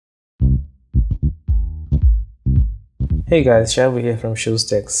Hey guys, Shabu here from Shows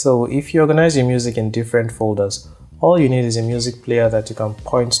Tech. So if you organize your music in different folders, all you need is a music player that you can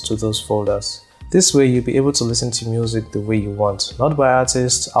point to those folders. This way you'll be able to listen to music the way you want, not by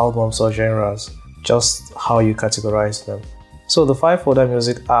artists, albums or genres, just how you categorize them. So the 5 folder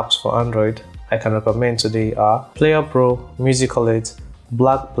music apps for Android I can recommend today are Player Pro, Musicalite,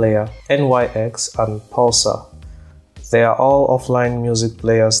 Black Player, NYX and Pulsar. They are all offline music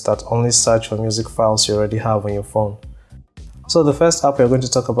players that only search for music files you already have on your phone. So the first app we're going to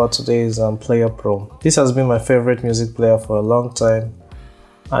talk about today is Player Pro. This has been my favorite music player for a long time.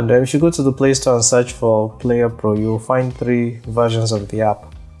 And if you go to the Play Store and search for Player Pro, you'll find 3 versions of the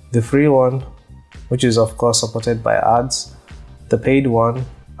app. The free one, which is of course supported by ads, the paid one,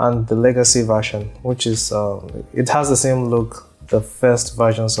 and the legacy version, which is, it has the same look the first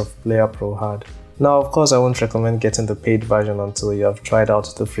versions of Player Pro had. Now, of course, I won't recommend getting the paid version until you have tried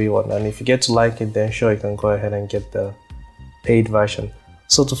out the free one. And if you get to like it, then sure, you can go ahead and get the paid version.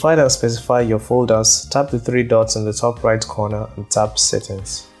 So to find and specify your folders, tap the 3 dots in the top right corner and tap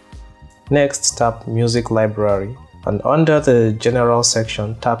Settings. Next, tap Music Library, and under the General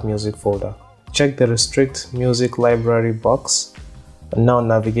section, tap Music Folder. Check the Restrict Music Library box, and now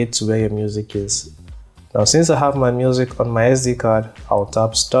navigate to where your music is. Now, since I have my music on my SD card, I'll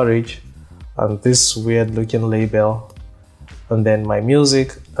tap Storage, and this weird looking label, and then My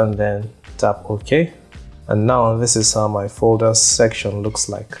Music, and then tap OK. And now this is how my folders section looks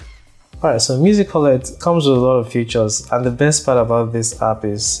like. Alright, so Musicalite comes with a lot of features, and the best part about this app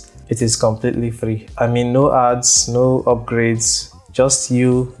is it is completely free. I mean, no ads, no upgrades, just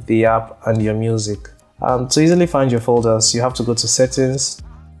you, the app, and your music. To easily find your folders, you have to go to Settings,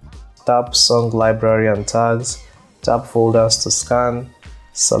 tap Song Library and Tags, tap Folders to scan,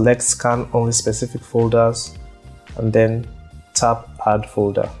 select Scan Only Specific Folders, and then tap Add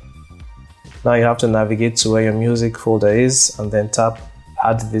Folder. Now you have to navigate to where your music folder is and then tap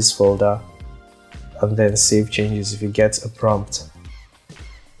Add this folder and then Save Changes if you get a prompt.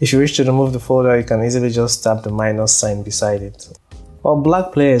 If you wish to remove the folder, you can easily just tap the minus sign beside it. Well,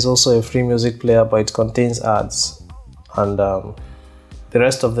 Black Player is also a free music player, but it contains ads, and the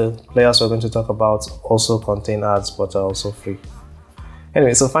rest of the players we're going to talk about also contain ads but are also free.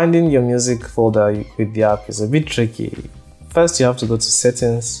 Anyway, so finding your music folder with the app is a bit tricky. First, you have to go to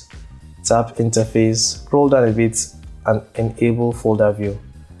Settings, tap Interface, scroll down a bit and enable folder view.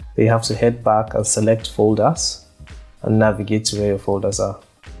 Then you have to head back and select folders and navigate to where your folders are.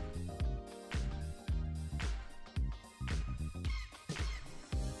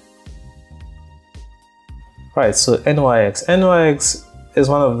 Right, so NYX. NYX is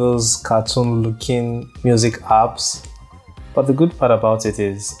one of those cartoon looking music apps, but the good part about it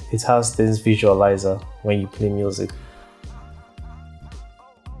is it has this visualizer when you play music.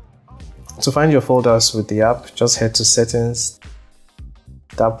 To find your folders with the app, just head to Settings,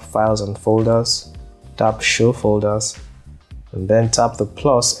 tap Files and Folders, tap Show Folders, and then tap the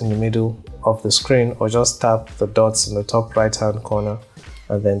plus in the middle of the screen, or just tap the dots in the top right hand corner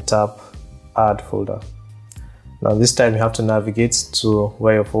and then tap Add Folder. Now this time you have to navigate to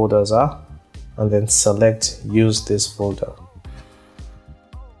where your folders are and then select Use this folder.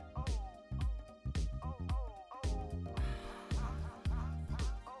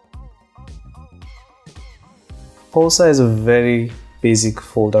 Pulsar is a very basic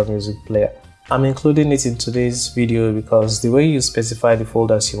folder music player. I'm including it in today's video because the way you specify the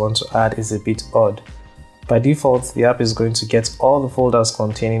folders you want to add is a bit odd. By default, the app is going to get all the folders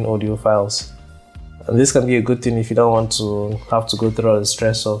containing audio files. And this can be a good thing if you don't want to have to go through all the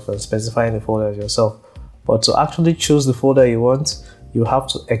stress of specifying the folders yourself. But to actually choose the folder you want, you have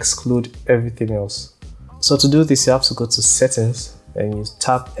to exclude everything else. So to do this, you have to go to Settings and you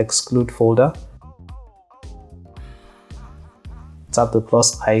tap Exclude Folder. Tap the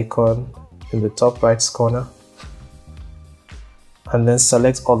plus icon in the top right corner and then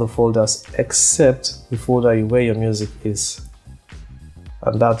select all the folders except the folder where your music is.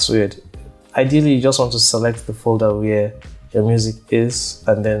 And that's weird. Ideally, you just want to select the folder where your music is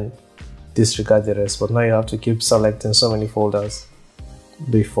and then disregard the rest, but now you have to keep selecting so many folders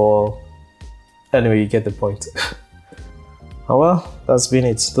before. Anyway, you get the point. Oh well, that's been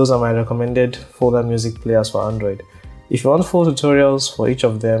it. Those are my recommended folder music players for Android. If you want full tutorials for each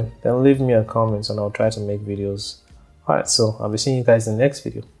of them, then leave me a comment and I'll try to make videos. Alright, so I'll be seeing you guys in the next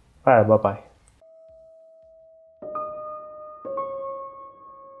video. Alright, bye bye.